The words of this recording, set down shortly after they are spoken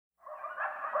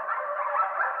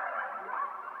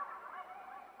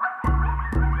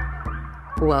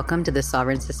Welcome to the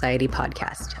Sovereign Society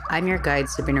podcast. I'm your guide,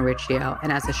 Sabrina Riccio,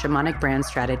 and as a shamanic brand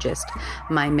strategist,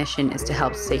 my mission is to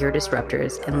help sacred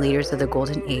disruptors and leaders of the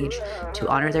golden age to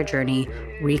honor their journey,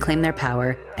 reclaim their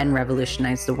power, and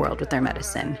revolutionize the world with their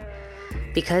medicine.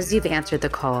 Because you've answered the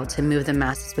call to move the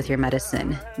masses with your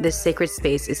medicine, this sacred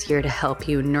space is here to help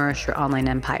you nourish your online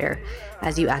empire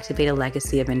as you activate a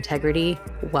legacy of integrity,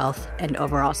 wealth, and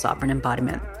overall sovereign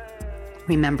embodiment.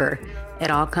 Remember, it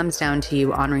all comes down to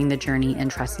you honoring the journey and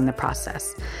trusting the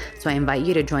process. So I invite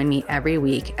you to join me every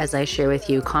week as I share with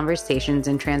you conversations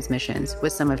and transmissions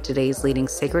with some of today's leading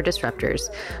sacred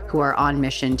disruptors who are on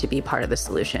mission to be part of the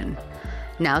solution.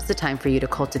 Now's the time for you to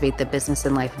cultivate the business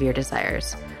and life of your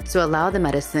desires. So allow the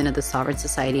medicine of the Sovereign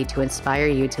Society to inspire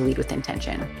you to lead with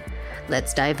intention.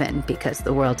 Let's dive in because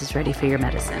the world is ready for your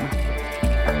medicine.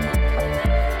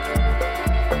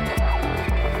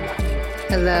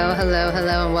 Hello,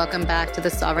 and welcome back to the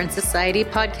Sovereign Society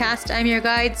podcast. I'm your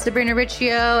guide, Sabrina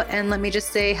Riccio, and let me just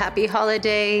say happy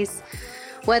holidays.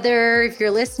 Whether if you're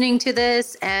listening to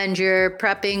this and you're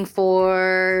prepping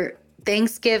for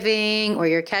Thanksgiving or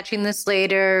you're catching this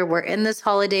later, we're in this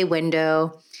holiday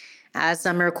window as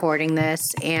I'm recording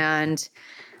this, and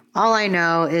all I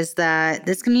know is that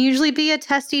this can usually be a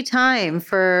testy time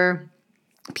for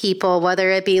people,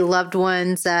 whether it be loved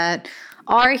ones that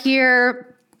are here,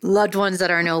 loved ones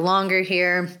that are no longer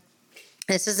here.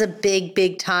 This is a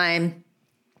big time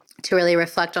to really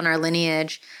reflect on our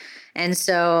lineage. And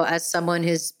so as someone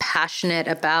who's passionate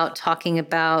about talking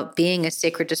about being a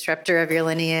sacred disruptor of your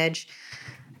lineage,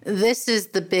 this is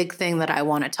the big thing that I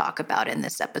want to talk about in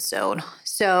this episode.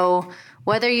 So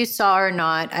whether you saw or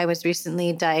not, I was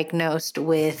recently diagnosed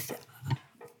with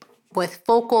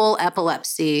focal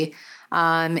epilepsy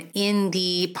in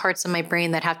the parts of my brain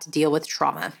that have to deal with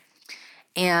trauma.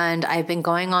 And I've been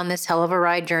going on this hell of a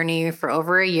ride journey for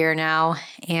over a year now.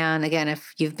 And again,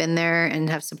 if you've been there and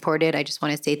have supported, I just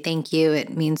want to say thank you. It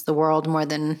means the world more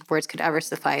than words could ever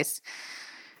suffice.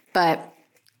 But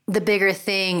the bigger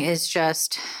thing is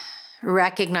just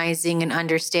recognizing and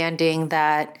understanding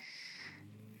that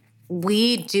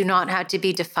we do not have to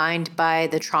be defined by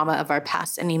the trauma of our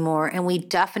past anymore. And we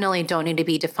definitely don't need to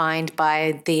be defined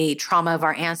by the trauma of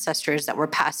our ancestors that were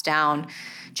passed down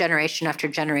generation after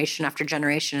generation after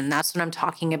generation. And that's what I'm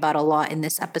talking about a lot in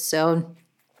this episode,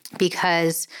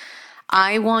 because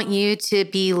I want you to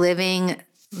be living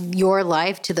your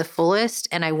life to the fullest.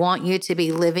 And I want you to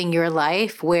be living your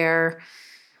life where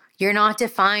you're not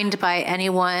defined by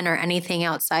anyone or anything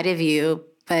outside of you,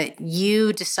 but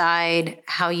you decide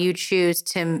how you choose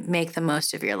to make the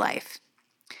most of your life.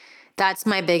 That's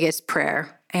my biggest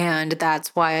prayer. And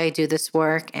that's why I do this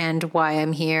work and why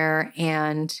I'm here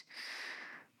and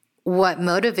what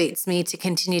motivates me to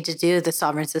continue to do the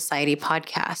Sovereign Society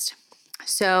podcast.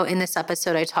 So in this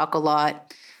episode, I talk a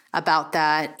lot about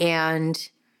that and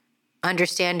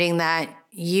understanding that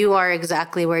you are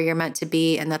exactly where you're meant to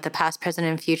be and that the past, present,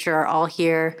 and future are all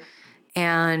here,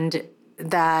 and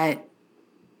that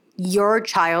your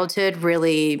childhood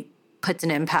really puts an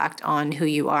impact on who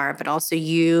you are, but also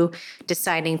you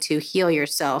deciding to heal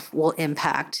yourself will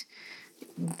impact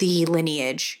the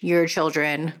lineage, your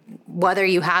children, whether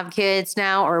you have kids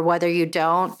now or whether you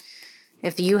don't.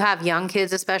 If you have young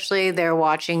kids especially, they're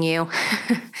watching you.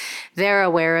 They're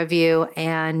aware of you.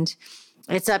 And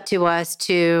it's up to us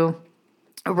to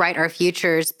write our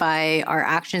futures by our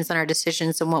actions and our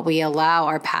decisions and what we allow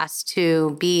our past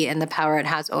to be and the power it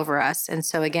has over us. And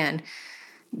so again,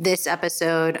 this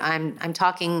episode, I'm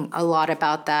talking a lot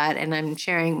about that, and I'm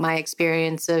sharing my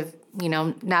experience of,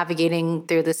 navigating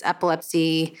through this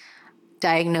epilepsy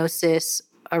diagnosis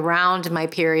around my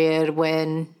period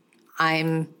when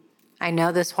I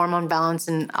know this hormone balance,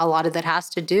 and a lot of that has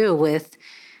to do with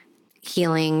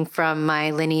healing from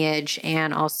my lineage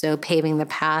and also paving the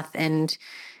path and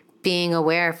being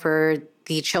aware for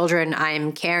the children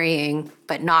I'm carrying,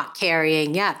 but not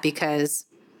carrying yet because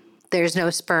there's no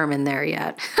sperm in there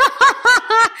yet.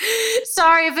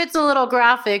 Sorry if it's a little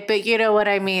graphic, but you know what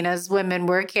I mean. As women,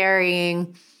 we're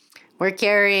carrying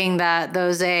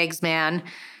those eggs, man.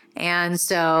 And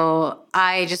so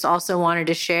I just also wanted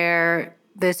to share,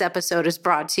 this episode is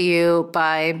brought to you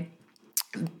by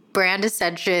Brand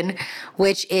Ascension,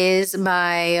 which is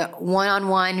my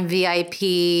one-on-one VIP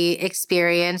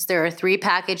experience. There are 3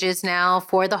 packages now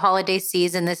for the holiday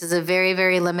season. This is a very,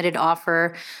 very limited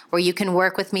offer where you can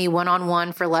work with me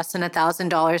one-on-one for less than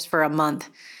 $1,000 for a month.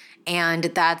 And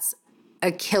that's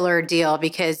a killer deal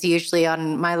because usually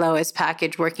on my lowest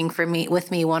package, working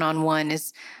with me one-on-one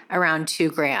is around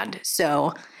 $2,000.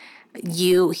 So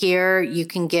You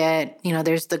can get,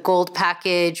 there's the gold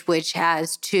package, which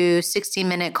has 2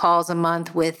 60-minute calls a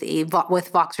month with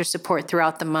Voxer support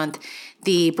throughout the month.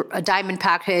 The diamond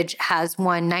package has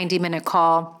one 90-minute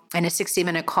call and a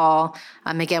 60-minute call,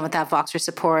 again, with that Voxer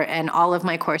support. And all of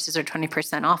my courses are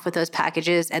 20% off with those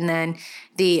packages. And then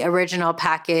the original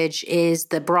package is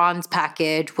the bronze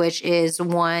package, which is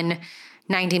one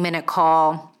 90-minute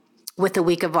call with a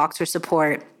week of Voxer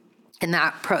support. And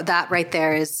that right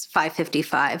there is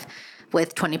 $555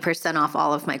 with 20% off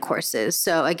all of my courses.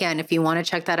 So again, if you want to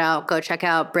check that out, go check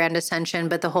out Brand Ascension.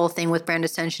 But the whole thing with Brand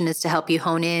Ascension is to help you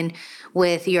hone in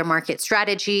with your market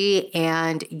strategy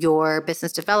and your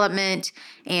business development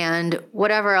and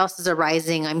whatever else is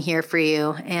arising. I'm here for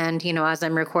you. And, as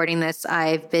I'm recording this,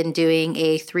 I've been doing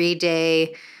a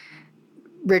 3-day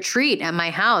retreat at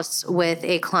my house with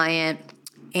a client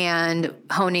and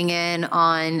honing in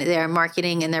on their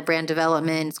marketing and their brand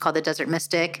development. It's called the Desert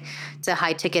Mystic. It's a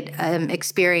high ticket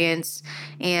experience.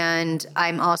 And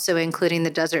I'm also including the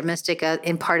Desert Mystic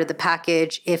in part of the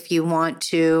package if you want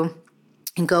to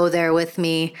go there with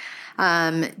me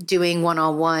doing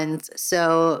one-on-ones.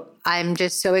 So I'm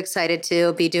just so excited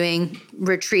to be doing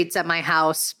retreats at my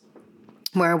house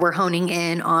where we're honing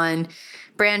in on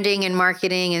branding and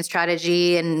marketing and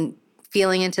strategy and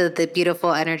feeling into the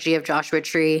beautiful energy of Joshua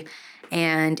Tree.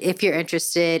 And if you're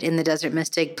interested in the Desert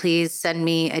Mystic, please send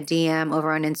me a DM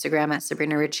over on Instagram at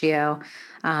Sabrina Riccio.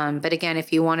 But again,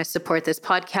 if you want to support this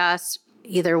podcast,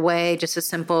 either way, just a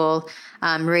simple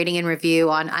rating and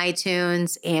review on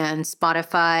iTunes and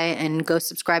Spotify, and go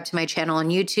subscribe to my channel on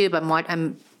YouTube.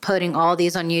 I'm putting all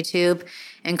these on YouTube.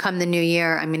 And come the new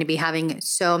year, I'm going to be having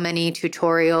so many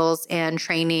tutorials and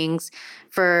trainings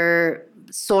for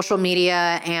social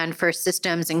media and for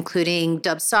systems, including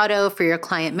Dubsado for your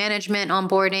client management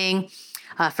onboarding,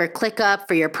 for ClickUp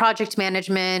for your project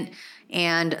management.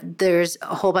 And there's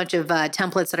a whole bunch of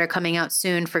templates that are coming out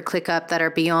soon for ClickUp that are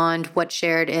beyond what's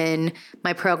shared in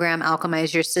my program,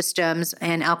 Alchemize Your Systems.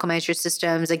 And Alchemize Your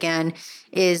Systems, again,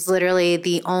 is literally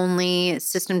the only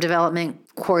system development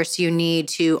course you need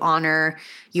to honor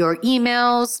your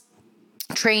emails,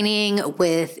 training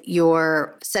with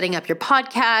your setting up your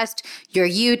podcast, your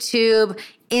YouTube,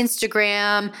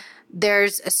 Instagram.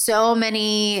 There's so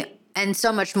many and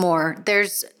so much more.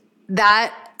 There's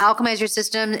that Alchemize Your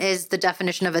System is the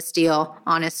definition of a steal,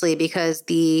 honestly, because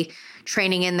the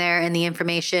training in there and the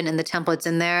information and the templates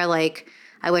in there,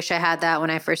 I wish I had that when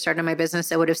I first started my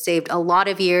business. I would have saved a lot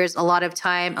of years, a lot of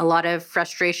time, a lot of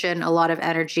frustration, a lot of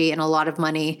energy, and a lot of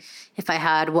money if I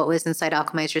had what was inside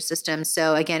Alchemize Your System.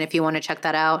 So again, if you want to check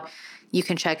that out, you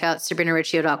can check out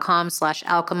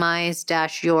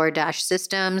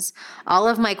sabrinariccio.com/alchemize-your-systems. All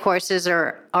of my courses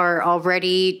are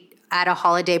already at a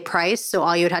holiday price. So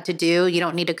all you would have to do, you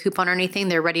don't need a coupon or anything.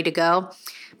 They're ready to go.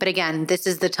 But again, this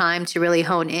is the time to really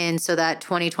hone in so that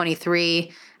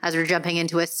 2023, as we're jumping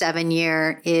into a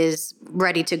 7-year, is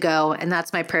ready to go. And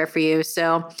that's my prayer for you.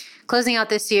 So closing out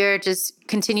this year, just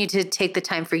continue to take the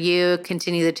time for you,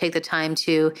 continue to take the time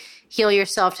to heal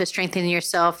yourself, to strengthen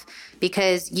yourself,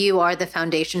 because you are the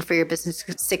foundation for your business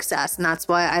success. And that's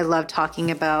why I love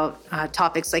talking about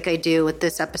topics like I do with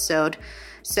this episode.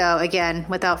 So again,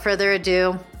 without further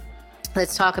ado,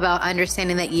 let's talk about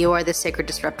understanding that you are the sacred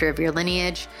disruptor of your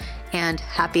lineage. And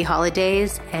happy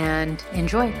holidays and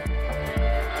enjoy.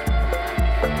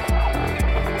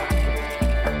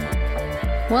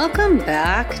 Welcome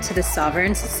back to the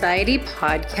Sovereign Society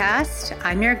podcast.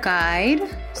 I'm your guide,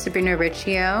 Sabrina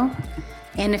Riccio.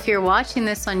 And if you're watching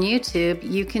this on YouTube,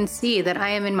 you can see that I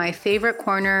am in my favorite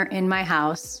corner in my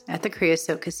house at the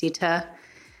Creosote Casita,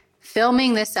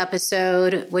 filming this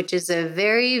episode, which is a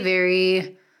very,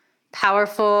 very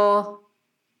powerful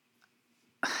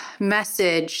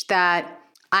message that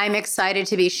I'm excited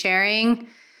to be sharing,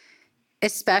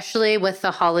 especially with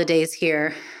the holidays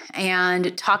here,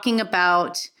 and talking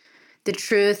about the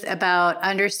truth about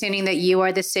understanding that you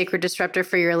are the sacred disruptor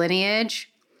for your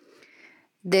lineage.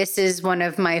 This is one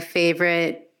of my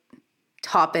favorite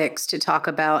topics to talk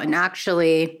about, and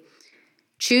actually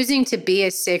choosing to be a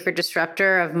sacred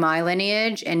disruptor of my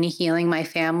lineage and healing my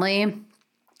family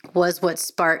was what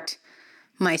sparked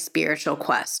my spiritual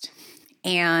quest.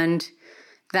 And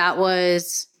that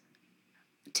was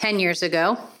 10 years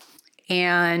ago.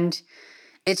 And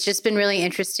it's just been really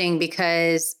interesting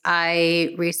because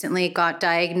I recently got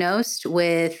diagnosed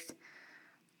with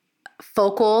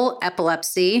focal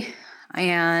epilepsy,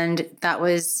 and that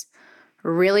was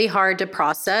really hard to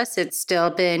process. It's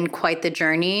still been quite the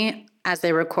journey. As I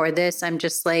record this, I'm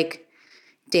just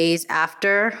days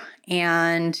after,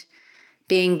 and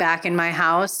being back in my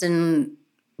house and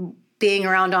being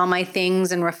around all my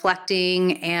things and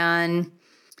reflecting, and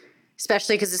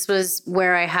especially because this was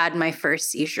where I had my first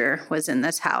seizure, was in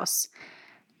this house.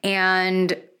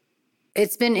 And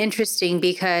it's been interesting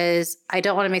because I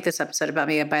don't want to make this episode about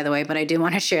me, by the way, but I do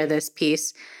want to share this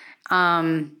piece.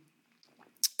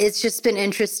 It's just been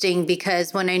interesting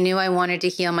because when I knew I wanted to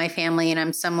heal my family, and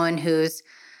I'm someone who's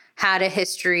had a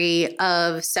history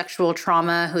of sexual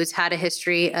trauma, who's had a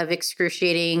history of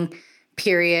excruciating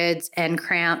periods and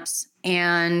cramps,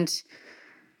 and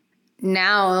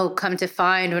now come to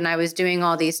find when I was doing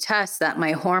all these tests that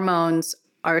my hormones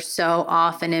are so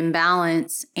off and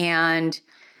imbalance, and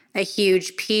a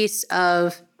huge piece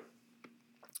of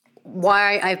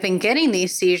why I've been getting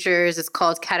these seizures is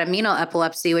called catamenial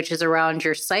epilepsy, which is around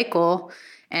your cycle.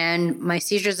 And my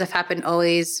seizures have happened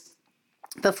always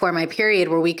before my period,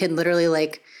 where we can literally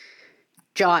like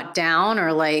jot down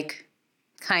or like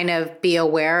kind of be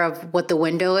aware of what the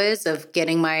window is of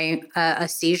getting my a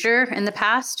seizure in the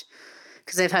past,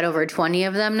 because I've had over 20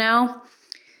 of them now.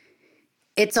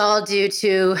 It's all due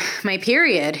to my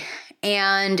period.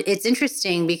 And it's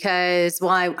interesting because,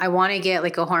 well, I want to get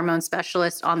like a hormone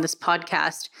specialist on this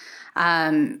podcast.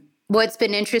 What's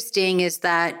been interesting is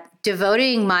that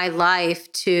devoting my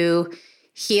life to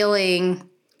healing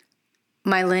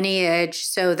my lineage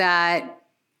so that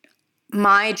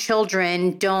my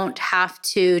children don't have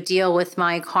to deal with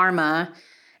my karma,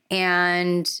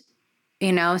 and,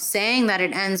 you know, saying that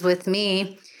it ends with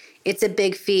me, it's a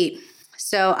big feat.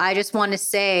 So I just want to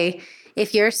say,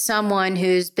 if you're someone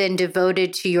who's been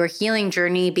devoted to your healing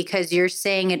journey because you're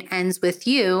saying it ends with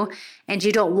you and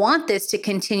you don't want this to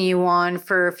continue on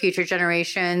for future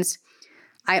generations,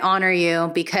 I honor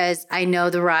you, because I know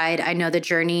the ride, I know the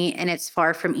journey, and it's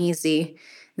far from easy.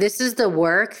 This is the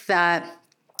work that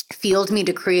fueled me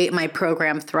to create my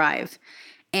program Thrive.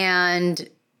 And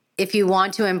if you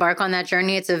want to embark on that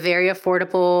journey, it's a very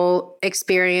affordable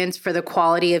experience for the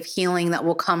quality of healing that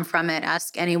will come from it.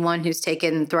 Ask anyone who's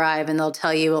taken Thrive and they'll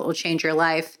tell you it will change your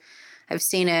life. I've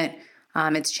seen it.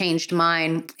 It's changed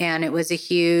mine. And it was a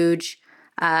huge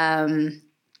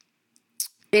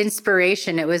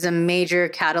inspiration. It was a major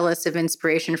catalyst of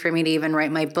inspiration for me to even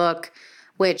write my book,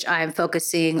 which I'm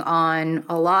focusing on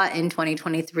a lot in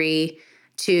 2023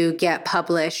 to get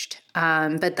published.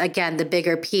 But again, the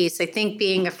bigger piece, I think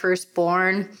being a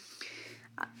firstborn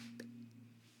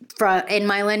in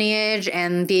my lineage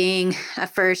and being a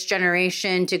first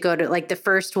generation to go to, like, the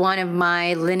first one of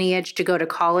my lineage to go to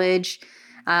college,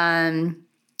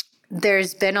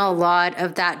 there's been a lot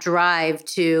of that drive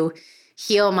to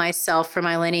heal myself from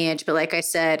my lineage. But like I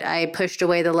said, I pushed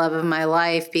away the love of my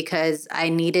life because I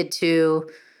needed to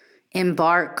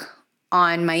embark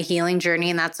on my healing journey,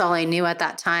 and that's all I knew at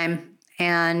that time.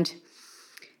 And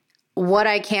what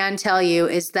I can tell you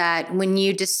is that when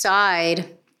you decide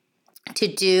to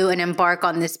do and embark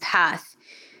on this path,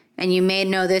 and you may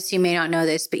know this, you may not know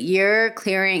this, but you're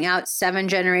clearing out 7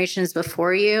 generations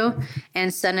before you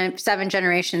and 7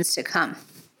 generations to come.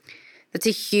 That's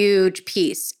a huge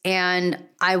piece. And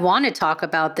I want to talk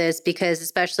about this because,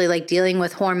 especially like dealing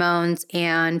with hormones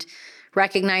and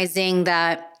recognizing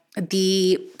that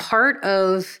the part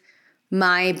of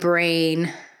my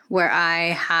brain where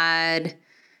I've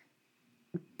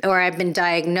been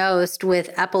diagnosed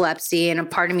with epilepsy, and a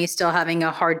part of me still having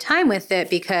a hard time with it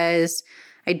because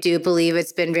I do believe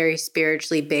it's been very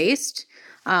spiritually based,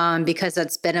 because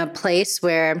that's been a place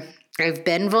where I've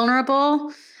been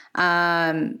vulnerable,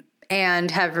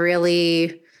 and have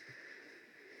really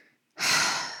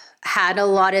had a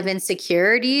lot of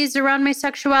insecurities around my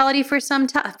sexuality for some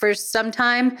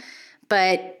time.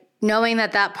 But knowing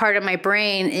that that part of my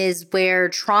brain is where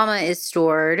trauma is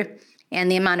stored,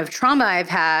 and the amount of trauma I've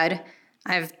had,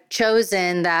 I've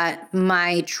chosen that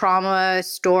my trauma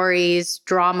stories,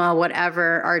 drama,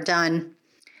 whatever, are done,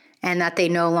 and that they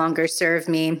no longer serve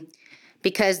me.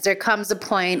 Because there comes a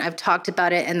point, I've talked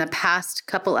about it in the past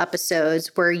couple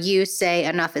episodes, where you say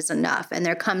enough is enough. And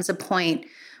there comes a point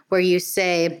where you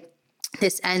say,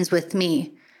 this ends with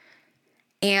me.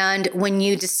 And when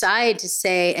you decide to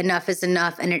say enough is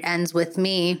enough and it ends with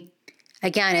me,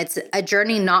 again, it's a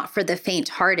journey not for the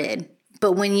faint-hearted.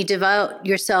 But when you devote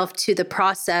yourself to the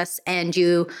process and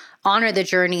you honor the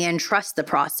journey and trust the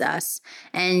process,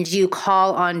 and you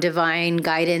call on divine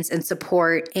guidance and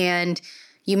support, and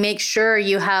you make sure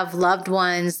you have loved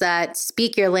ones that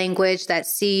speak your language, that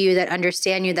see you, that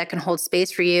understand you, that can hold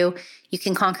space for you, you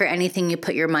can conquer anything you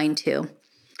put your mind to.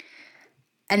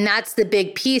 And that's the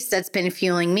big piece that's been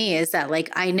fueling me, is that, like,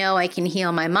 I know I can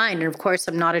heal my mind. And of course,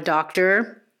 I'm not a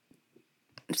doctor,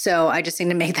 so I just need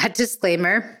to make that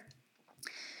disclaimer.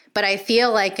 But I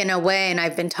feel like in a way, and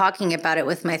I've been talking about it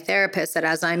with my therapist, that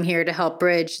as I'm here to help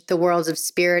bridge the worlds of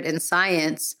spirit and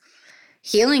science,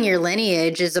 healing your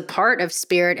lineage is a part of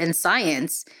spirit and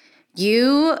science.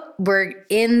 You were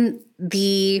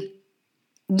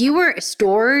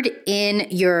stored in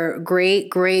your great,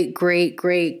 great, great,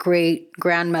 great, great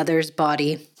grandmother's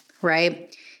body,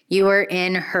 right? You were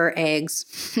in her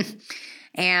eggs.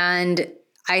 And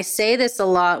I say this a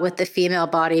lot with the female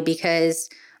body because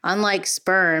unlike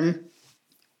sperm,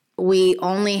 we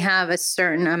only have a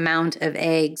certain amount of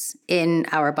eggs in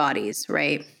our bodies,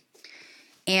 right?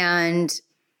 And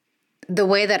the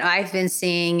way that I've been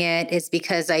seeing it is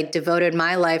because I devoted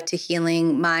my life to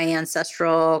healing my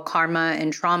ancestral karma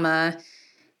and trauma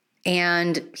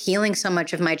and healing so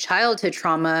much of my childhood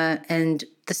trauma and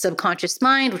the subconscious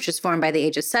mind, which is formed by the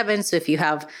age of 7. So if you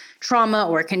have trauma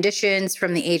or conditions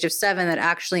from the age of 7 that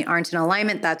actually aren't in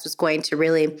alignment, that's what's going to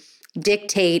really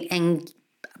dictate and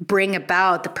bring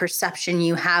about the perception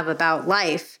you have about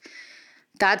life.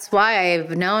 That's why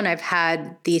I've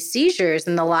had these seizures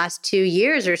in the last 2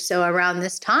 years or so around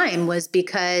this time, was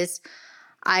because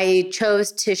I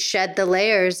chose to shed the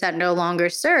layers that no longer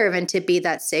serve and to be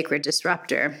that sacred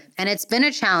disruptor. And it's been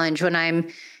a challenge when I'm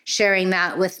sharing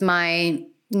that with my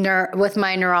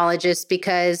neurologist,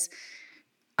 because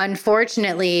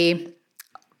unfortunately,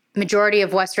 majority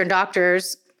of Western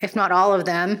doctors, if not all of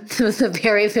them, with a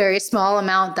very, very small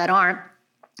amount that aren't,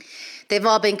 they've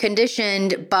all been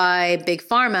conditioned by big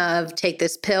pharma of take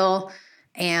this pill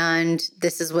and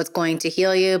this is what's going to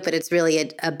heal you, but it's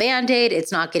really a Band-Aid.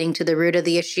 It's not getting to the root of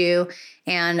the issue.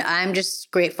 And I'm just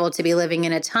grateful to be living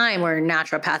in a time where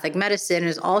naturopathic medicine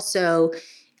is also,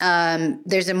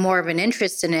 there's more of an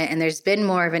interest in it, and there's been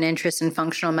more of an interest in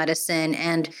functional medicine.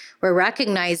 And we're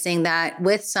recognizing that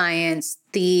with science,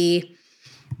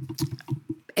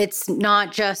 it's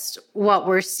not just what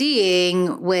we're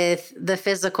seeing with the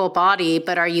physical body,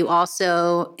 but are you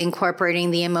also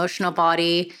incorporating the emotional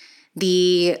body,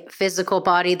 the physical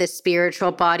body, the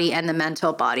spiritual body, and the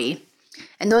mental body?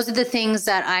 And those are the things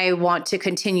that I want to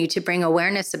continue to bring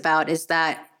awareness about, is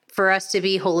that for us to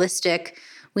be holistic,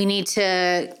 we need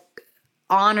to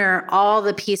honor all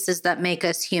the pieces that make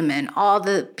us human, all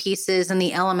the pieces and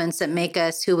the elements that make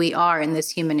us who we are in this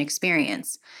human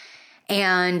experience.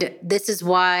 And this is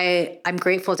why I'm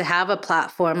grateful to have a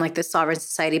platform like the Sovereign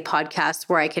Society podcast,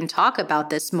 where I can talk about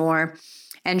this more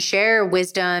and share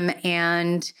wisdom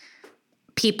and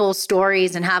people's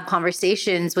stories and have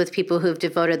conversations with people who've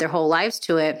devoted their whole lives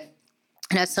to it.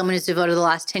 And as someone who's devoted the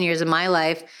last 10 years of my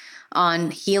life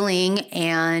on healing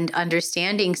and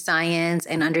understanding science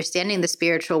and understanding the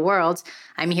spiritual world,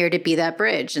 I'm here to be that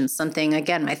bridge. And something,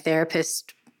 again, my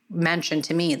therapist mentioned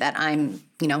to me, that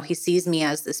he sees me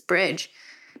as this bridge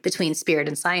between spirit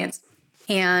and science.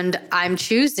 And I'm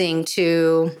choosing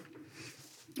to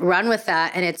run with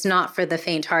that. And it's not for the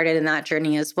faint-hearted in that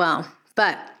journey as well.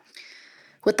 But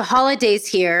with the holidays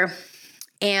here,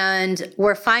 and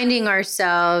we're finding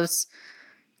ourselves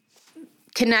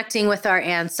connecting with our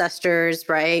ancestors,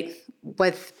 right?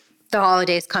 With the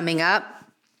holidays coming up,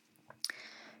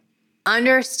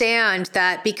 understand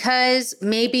that because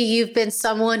maybe you've been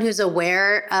someone who's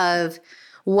aware of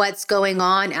what's going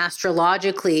on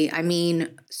astrologically. I mean,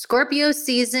 Scorpio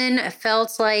season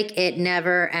felt like it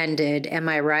never ended. Am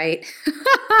I right?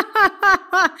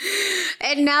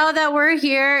 And now that we're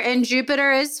here and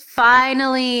Jupiter is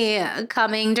finally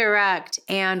coming direct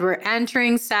and we're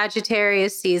entering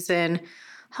Sagittarius season,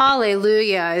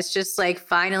 hallelujah. It's just like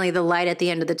finally the light at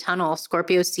the end of the tunnel.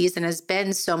 Scorpio season has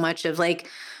been so much of like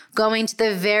going to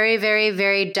the very, very,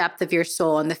 very depth of your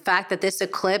soul. And the fact that this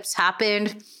eclipse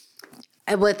happened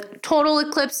with total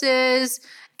eclipses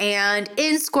and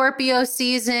in Scorpio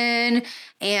season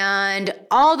and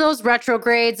all those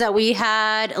retrogrades that we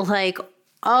had, like,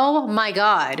 oh my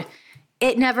God,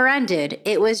 it never ended.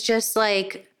 It was just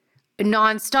like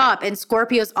nonstop. And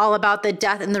Scorpio is all about the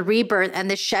death and the rebirth and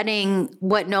the shedding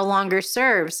what no longer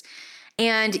serves.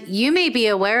 And you may be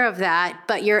aware of that,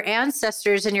 but your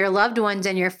ancestors and your loved ones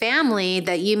and your family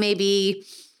that you may be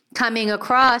coming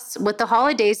across with the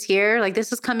holidays here, like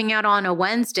this is coming out on a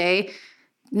Wednesday.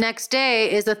 Next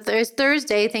day is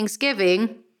Thursday,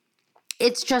 Thanksgiving.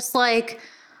 It's just like,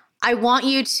 I want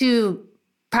you to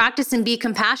practice and be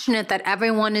compassionate that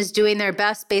everyone is doing their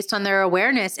best based on their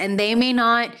awareness, and they may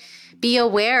not be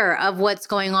aware of what's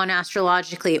going on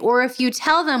astrologically. Or if you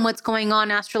tell them what's going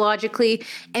on astrologically,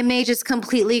 it may just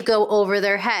completely go over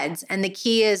their heads. And the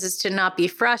key is to not be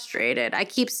frustrated. I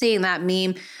keep seeing that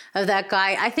meme of that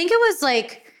guy. I think it was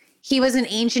like, he was in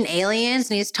Ancient Aliens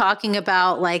and he's talking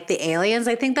about like the aliens.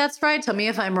 I think that's right. Tell me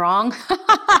if I'm wrong.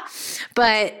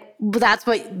 But that's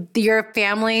what your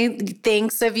family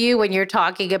thinks of you when you're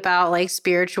talking about like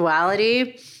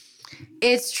spirituality.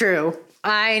 It's true.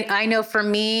 I know for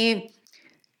me,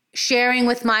 sharing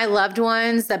with my loved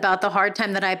ones about the hard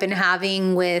time that I've been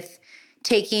having with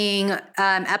taking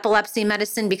epilepsy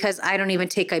medicine, because I don't even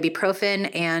take ibuprofen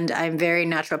and I'm very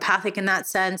naturopathic in that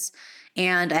sense.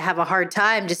 And I have a hard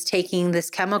time just taking this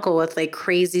chemical with like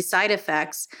crazy side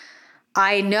effects.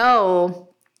 I know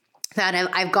that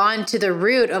I've gone to the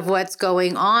root of what's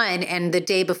going on. And the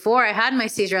day before I had my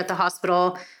seizure at the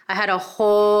hospital, I had a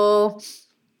whole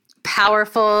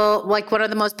powerful, like one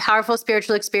of the most powerful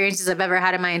spiritual experiences I've ever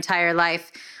had in my entire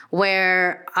life,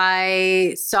 where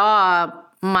I saw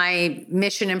my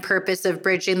mission and purpose of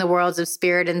bridging the worlds of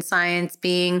spirit and science,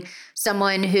 being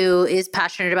someone who is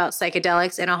passionate about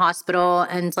psychedelics in a hospital.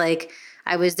 And like,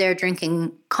 I was there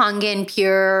drinking Kangen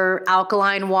pure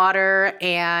alkaline water,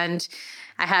 and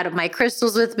I had my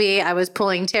crystals with me. I was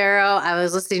pulling tarot. I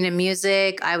was listening to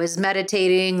music. I was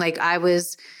meditating. Like, I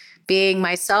was being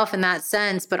myself in that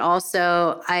sense. But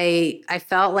also I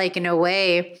felt like, in a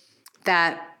way,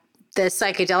 that the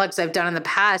psychedelics I've done in the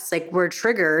past, like, were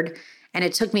triggered. And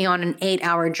it took me on an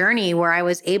 8-hour journey where I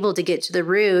was able to get to the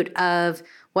root of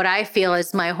what I feel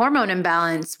is my hormone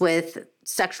imbalance with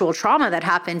sexual trauma that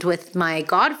happened with my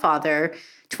godfather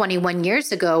 21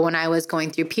 years ago when I was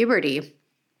going through puberty.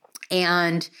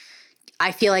 And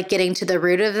I feel like getting to the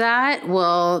root of that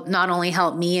will not only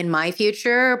help me in my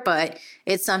future, but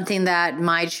it's something that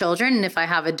my children, and if I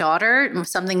have a daughter,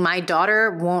 something my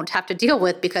daughter won't have to deal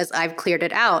with because I've cleared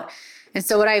it out. And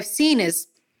so what I've seen is,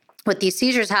 with these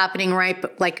seizures happening,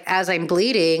 right, like as I'm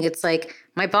bleeding, it's like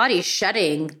my body's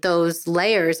shedding those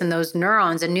layers and those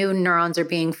neurons, and new neurons are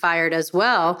being fired as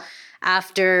well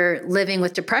after living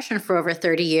with depression for over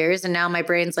 30 years. And now my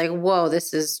brain's like, whoa,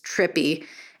 this is trippy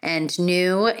and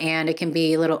new, and it can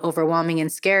be a little overwhelming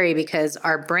and scary because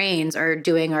our brains are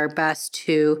doing our best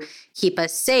to keep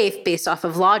us safe based off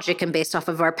of logic and based off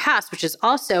of our past, which is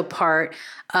also part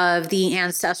of the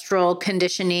ancestral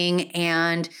conditioning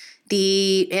and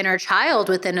the inner child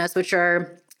within us, which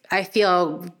are, I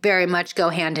feel, very much go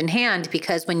hand in hand,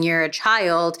 because when you're a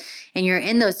child and you're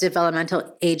in those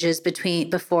developmental ages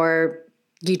before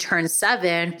you turn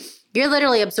 7, you're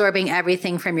literally absorbing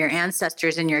everything from your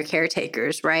ancestors and your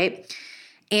caretakers, right?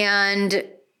 And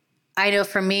I know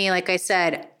for me, like I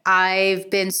said, I've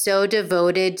been so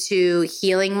devoted to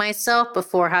healing myself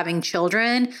before having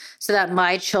children so that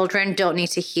my children don't need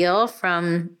to heal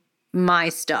from my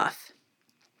stuff.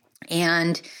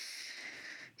 And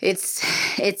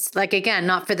it's like, again,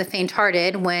 not for the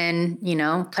faint-hearted when,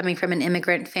 coming from an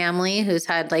immigrant family who's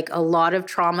had like a lot of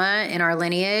trauma in our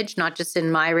lineage, not just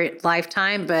in my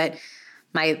lifetime, but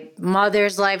my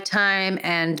mother's lifetime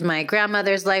and my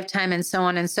grandmother's lifetime, and so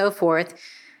on and so forth.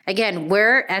 Again,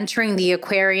 we're entering the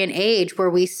Aquarian age where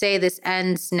we say this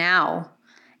ends now.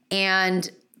 And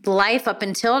life up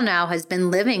until now has been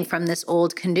living from this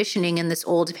old conditioning and this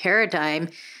old paradigm.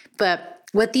 But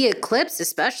with the eclipse,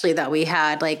 especially that we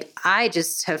had, like, I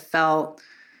just have felt,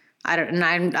 I don't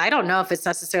know if it's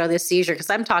necessarily a seizure, because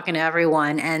I'm talking to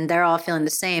everyone and they're all feeling the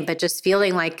same, but just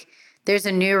feeling like there's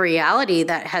a new reality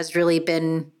that has really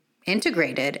been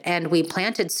integrated, and we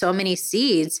planted so many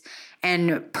seeds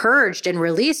and purged and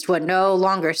released what no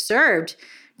longer served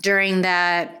during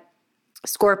that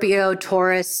Scorpio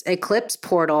Taurus eclipse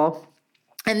portal.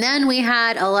 And then we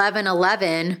had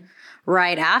 11/11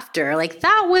 right after. Like,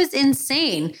 that was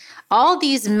insane. All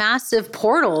these massive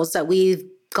portals that we've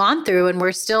gone through and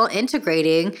we're still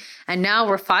integrating. And now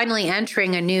we're finally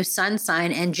entering a new sun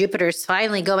sign and Jupiter's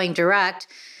finally going direct.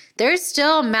 There's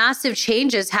still massive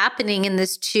changes happening in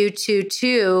this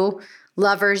 222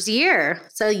 lovers year.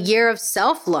 It's a year of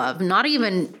self-love. Not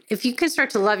even, if you can start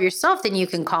to love yourself, then you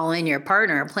can call in your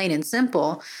partner, plain and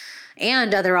simple,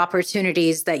 and other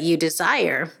opportunities that you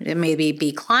desire. It maybe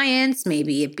be clients,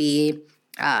 maybe it be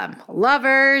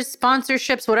lovers,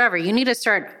 sponsorships, whatever. You need to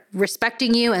start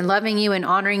respecting you and loving you and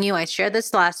honoring you. I shared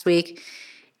this last week.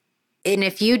 And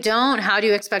if you don't, how do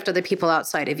you expect other people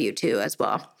outside of you to as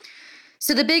well?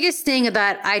 So the biggest thing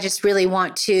that I just really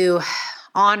want to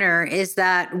honor is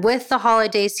that with the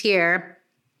holidays here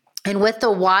and with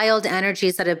the wild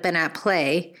energies that have been at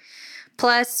play,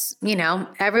 plus,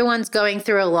 everyone's going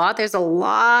through a lot. There's a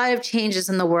lot of changes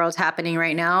in the world happening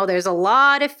right now. There's a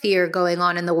lot of fear going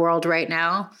on in the world right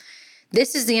now.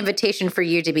 This is the invitation for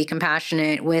you to be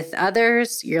compassionate with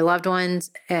others, your loved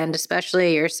ones, and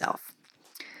especially yourself.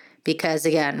 Because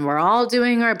again, we're all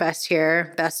doing our best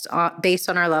here, based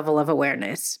on our level of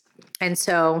awareness. And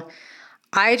so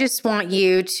I just want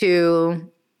you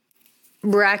to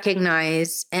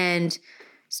recognize and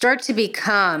start to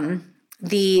become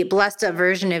the blessed up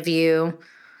version of you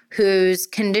whose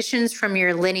conditions from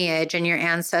your lineage and your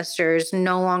ancestors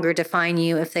no longer define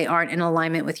you if they aren't in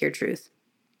alignment with your truth.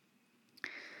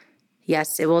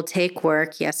 Yes, it will take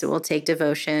work. Yes, it will take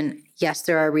devotion. Yes,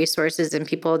 there are resources and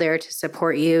people there to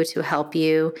support you, to help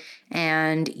you,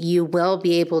 and you will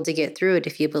be able to get through it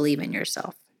if you believe in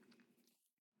yourself.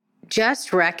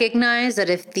 Just recognize that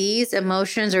if these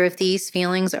emotions or if these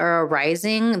feelings are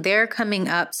arising, they're coming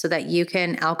up so that you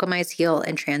can alchemize, heal,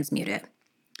 and transmute it.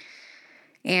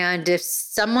 And if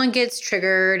someone gets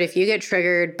triggered, if you get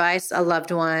triggered by a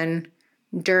loved one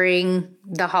during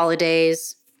the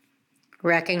holidays,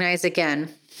 recognize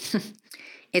again,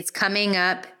 it's coming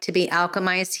up to be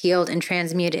alchemized, healed, and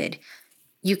transmuted.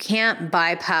 You can't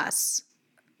bypass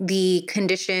the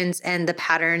conditions and the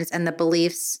patterns and the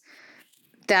beliefs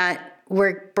that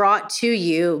were brought to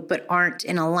you but aren't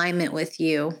in alignment with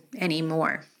you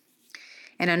anymore.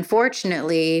 And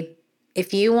unfortunately,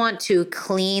 if you want to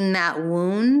clean that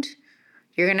wound,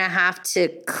 you're going to have to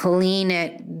clean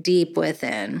it deep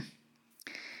within.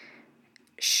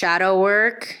 Shadow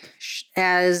work,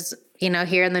 as you know,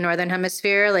 here in the Northern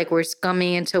Hemisphere, like we're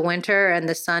coming into winter and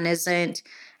the sun isn't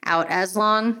out as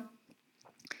long,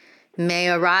 may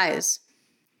arise.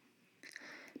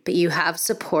 But you have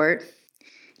support.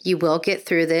 You will get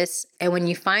through this. And when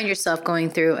you find yourself going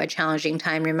through a challenging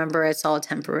time, remember it's all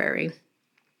temporary.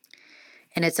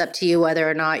 And it's up to you whether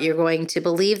or not you're going to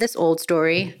believe this old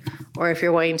story or if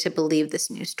you're going to believe this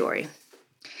new story.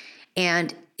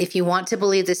 And if you want to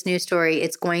believe this new story,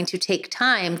 it's going to take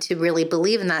time to really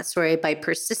believe in that story by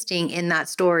persisting in that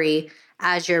story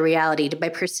as your reality, by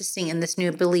persisting in this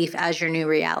new belief as your new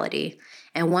reality.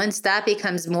 And once that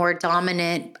becomes a more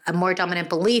dominant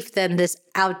belief than this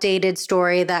outdated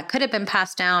story that could have been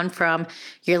passed down from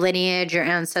your lineage, your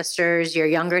ancestors, your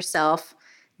younger self,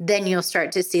 then you'll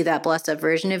start to see that blessed up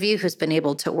version of you who's been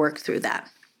able to work through that.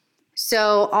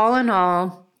 So all in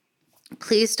all,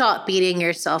 please stop beating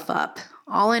yourself up.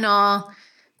 All in all,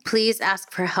 please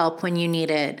ask for help when you need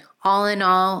it. All in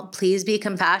all, please be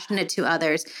compassionate to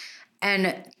others.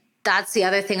 And that's the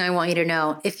other thing I want you to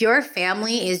know. If your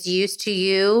family is used to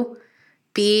you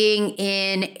being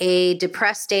in a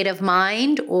depressed state of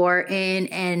mind or in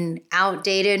an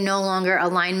outdated, no longer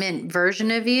alignment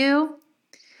version of you,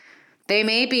 they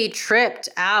may be tripped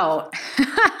out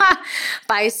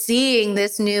by seeing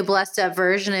this new blessed up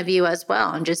version of you as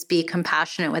well, and just be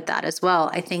compassionate with that as well.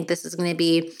 I think this is going to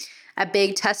be a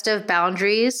big test of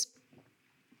boundaries,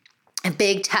 a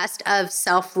big test of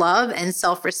self-love and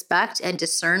self-respect and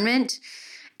discernment,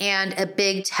 and a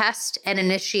big test and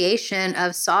initiation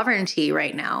of sovereignty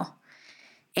right now.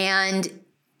 And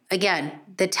again,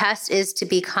 the test is to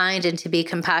be kind and to be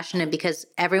compassionate because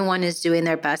everyone is doing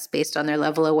their best based on their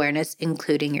level of awareness,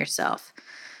 including yourself.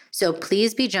 So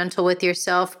please be gentle with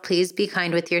yourself. Please be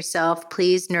kind with yourself.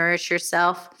 Please nourish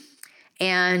yourself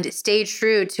and stay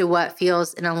true to what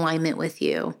feels in alignment with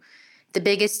you. The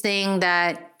biggest thing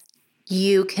that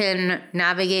you can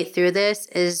navigate through this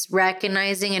is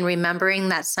recognizing and remembering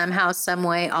that somehow, some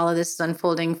way, all of this is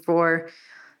unfolding for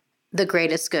the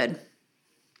greatest good.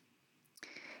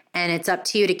 And it's up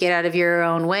to you to get out of your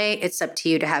own way. It's up to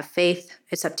you to have faith.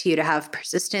 It's up to you to have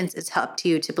persistence. It's up to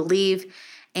you to believe.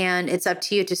 And it's up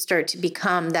to you to start to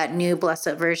become that new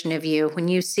blessed version of you. When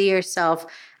you see yourself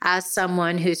as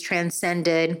someone who's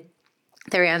transcended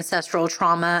their ancestral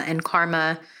trauma and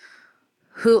karma,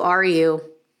 who are you?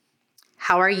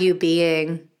 How are you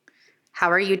being?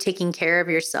 How are you taking care of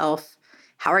yourself?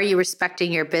 How are you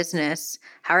respecting your business?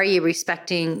 How are you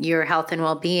respecting your health and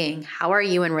well-being? How are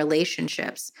you in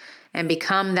relationships? And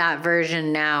become that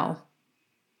version now.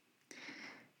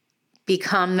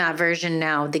 Become that version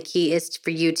now. The key is for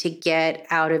you to get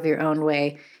out of your own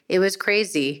way. It was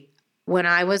crazy. When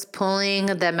I was pulling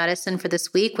the medicine for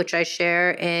this week, which I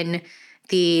share in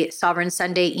the Sovereign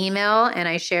Sunday email, and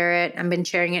I share it, I've been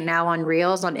sharing it now on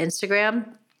Reels on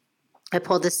Instagram. I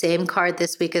pulled the same card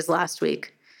this week as last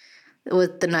week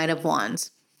with the Knight of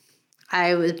Wands.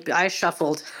 I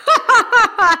shuffled.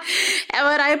 And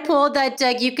when I pulled that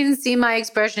deck, you can see my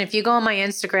expression. If you go on my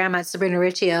Instagram at Sabrina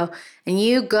Riccio and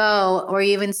you go, or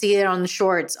you even see it on the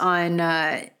shorts on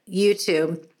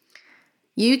YouTube,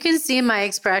 you can see my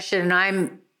expression and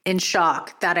I'm in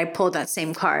shock that I pulled that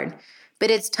same card.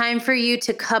 But it's time for you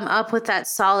to come up with that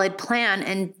solid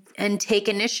plan and take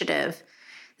initiative.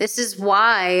 This is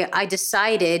why I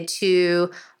decided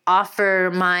to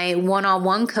offer my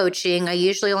one-on-one coaching. I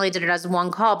usually only did it as one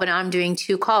call, but now I'm doing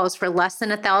 2 calls for less than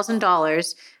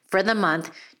 $1,000 for the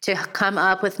month to come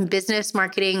up with business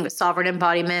marketing, sovereign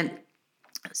embodiment,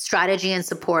 strategy, and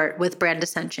support with brand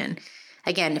ascension.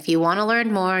 Again, if you want to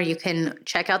learn more, you can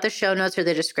check out the show notes or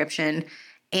the description.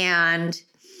 And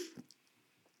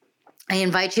I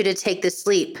invite you to take this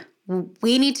leap.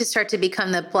 We need to start to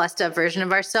become the blessed up version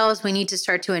of ourselves. We need to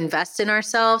start to invest in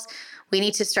ourselves. We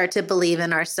need to start to believe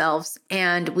in ourselves,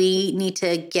 and we need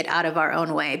to get out of our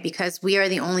own way, because we are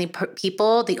the only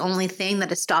people, the only thing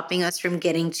that is stopping us from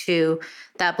getting to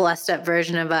that blessed up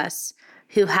version of us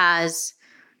who has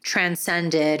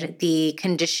transcended the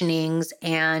conditionings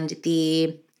and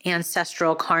the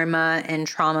ancestral karma and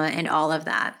trauma and all of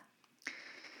that.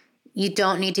 You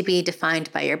don't need to be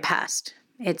defined by your past.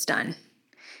 It's done.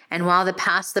 And while the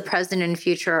past, the present, and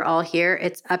future are all here,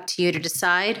 it's up to you to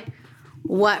decide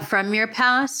what from your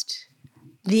past,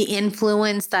 the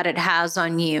influence that it has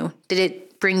on you. Did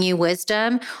it bring you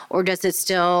wisdom, or does it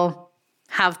still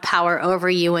have power over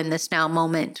you in this now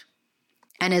moment,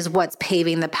 and is what's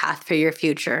paving the path for your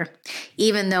future,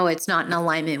 even though it's not in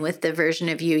alignment with the version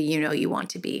of you you know you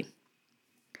want to be?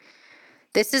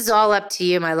 This is all up to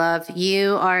you, my love.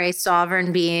 You are a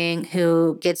sovereign being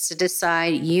who gets to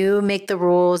decide. You make the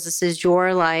rules. This is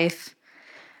your life.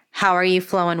 How are you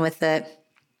flowing with it?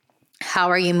 How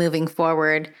are you moving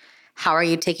forward? How are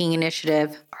you taking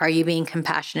initiative? Are you being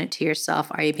compassionate to yourself?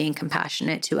 Are you being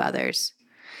compassionate to others?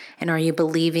 And are you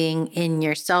believing in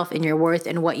yourself, in your worth,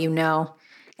 in what you know,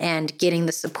 and getting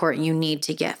the support you need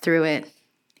to get through it?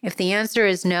 If the answer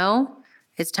is no,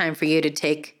 it's time for you to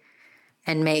take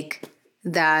and make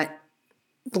that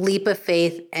leap of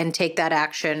faith and take that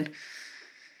action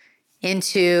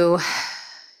into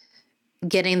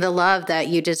getting the love that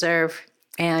you deserve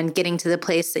and getting to the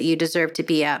place that you deserve to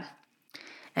be at.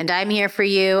 And I'm here for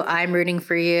you. I'm rooting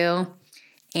for you.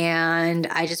 And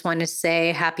I just want to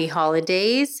say happy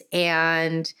holidays.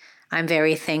 And I'm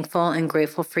very thankful and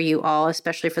grateful for you all,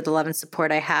 especially for the love and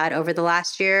support I had over the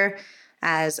last year,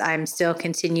 as I'm still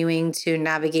continuing to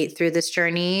navigate through this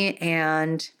journey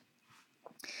and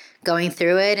going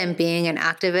through it and being an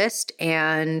activist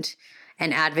and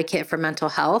an advocate for mental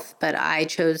health. But I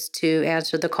chose to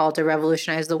answer the call to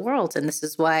revolutionize the world. And this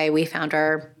is why we found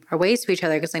our ways to each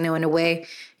other, because I know in a way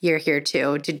you're here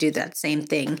too, to do that same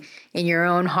thing in your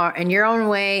own heart, in your own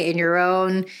way, in your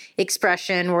own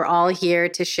expression. We're all here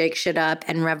to shake shit up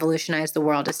and revolutionize the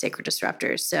world as Sacred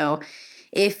Disruptors. So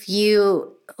if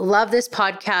you love this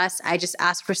podcast, I just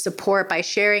ask for support by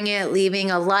sharing it, leaving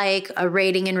a like, a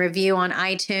rating and review on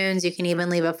iTunes. You can even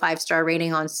leave a 5-star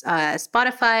rating on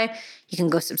Spotify. You can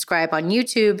go subscribe on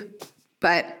YouTube.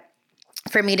 But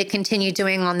for me to continue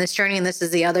doing on this journey, and this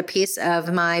is the other piece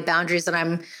of my boundaries that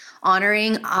I'm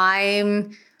honoring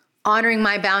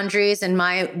my boundaries and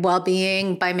my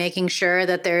well-being by making sure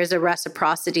that there is a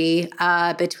reciprocity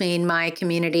between my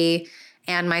community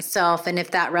and myself. And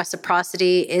if that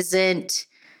reciprocity isn't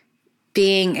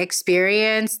being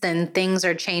experienced, then things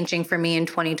are changing for me in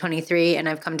 2023, and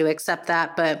I've come to accept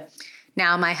that. But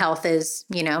now my health is,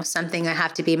 something I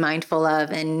have to be mindful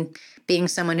of. And being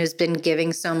someone who's been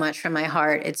giving so much from my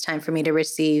heart, it's time for me to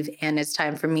receive, and it's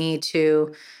time for me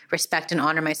to respect and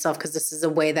honor myself, because this is a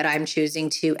way that I'm choosing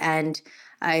to end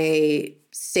a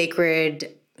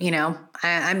sacred,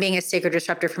 I'm being a sacred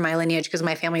disruptor for my lineage, because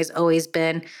my family has always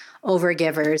been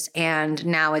overgivers. And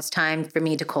now it's time for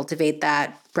me to cultivate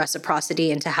that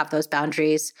reciprocity and to have those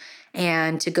boundaries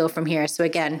and to go from here. So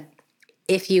again,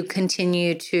 if you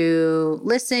continue to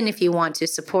listen, if you want to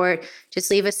support, just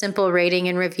leave a simple rating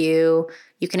and review.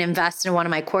 You can invest in one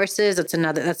of my courses.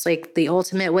 That's like the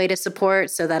ultimate way to support,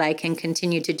 so that I can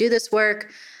continue to do this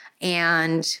work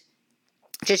and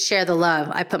just share the love.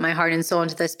 I put my heart and soul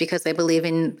into this because I believe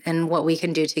in what we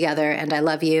can do together, and I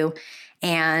love you.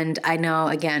 And I know,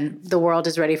 again, the world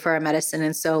is ready for our medicine.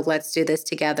 And so let's do this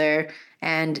together.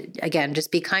 And again,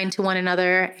 just be kind to one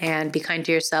another and be kind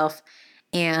to yourself,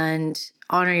 and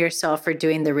honor yourself for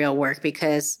doing the real work,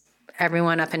 because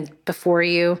everyone up and before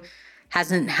you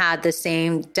hasn't had the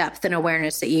same depth and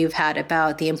awareness that you've had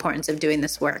about the importance of doing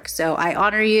this work. So I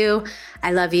honor you.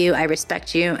 I love you. I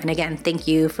respect you. And again, thank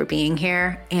you for being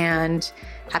here, and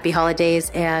happy holidays.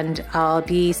 And I'll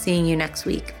be seeing you next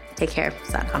week. Take care.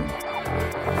 Salam.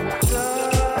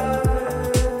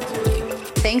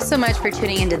 Thanks so much for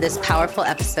tuning into this powerful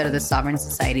episode of the Sovereign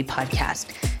Society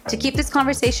podcast. To keep this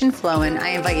conversation flowing, I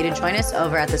invite you to join us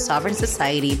over at the Sovereign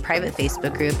Society private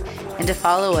Facebook group, and to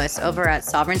follow us over at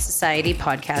Sovereign Society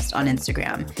Podcast on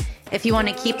Instagram. If you want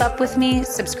to keep up with me,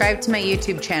 subscribe to my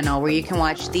YouTube channel, where you can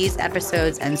watch these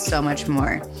episodes and so much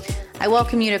more. I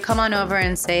welcome you to come on over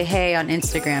and say hey on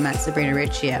Instagram at Sabrina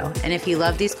Riccio. And if you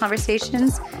love these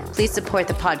conversations, please support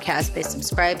the podcast by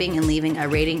subscribing and leaving a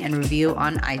rating and review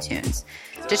on iTunes.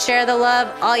 To share the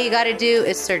love, all you got to do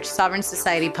is search Sovereign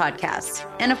Society Podcast.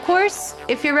 And of course,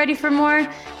 if you're ready for more,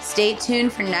 stay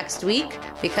tuned for next week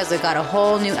because we've got a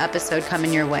whole new episode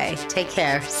coming your way. Take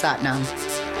care. Satnam.